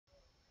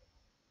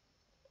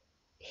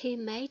He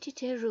made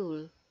it a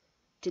rule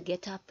to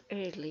get up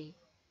early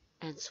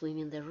and swim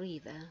in the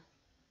river.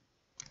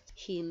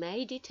 He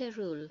made it a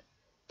rule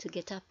to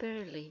get up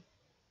early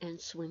and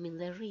swim in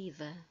the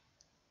river.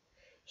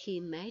 He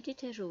made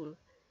it a rule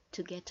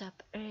to get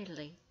up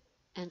early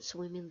and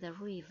swim in the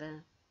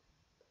river.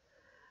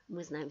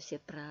 Мы знаем все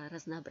про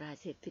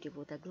разнообразие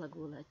перевода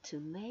глагола to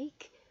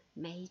make,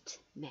 made,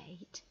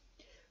 made.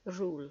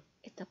 Rule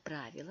 – это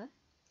правило.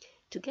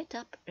 To get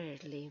up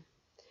early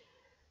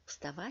 –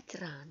 вставать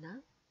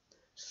рано.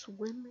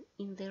 Swim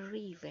in the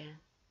river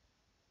 –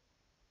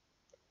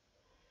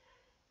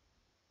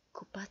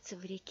 купаться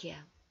в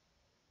реке.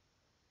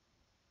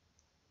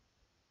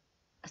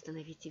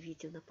 Остановите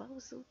видео на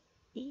паузу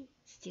и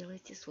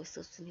сделайте свой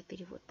собственный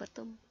перевод.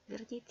 Потом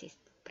вернитесь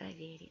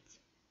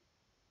проверить.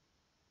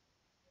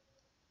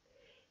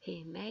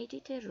 He made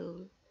it a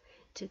rule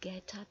to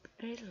get up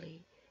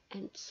early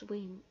and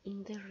swim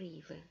in the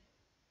river.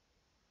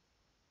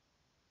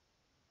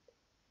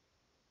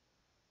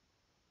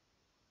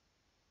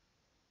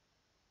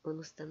 Он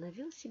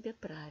установил себе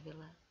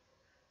правило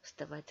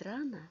вставать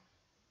рано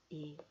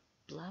и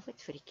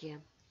плавать в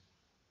реке.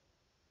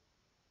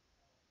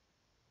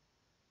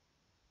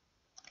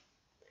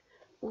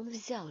 Он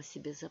взял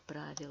себе за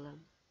правило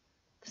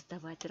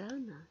вставать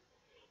рано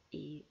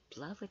и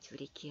плавать в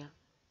реке.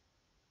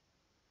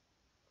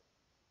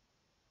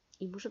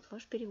 И, может,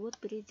 ваш перевод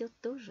перейдет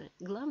тоже.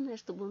 Главное,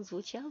 чтобы он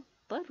звучал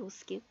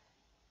по-русски.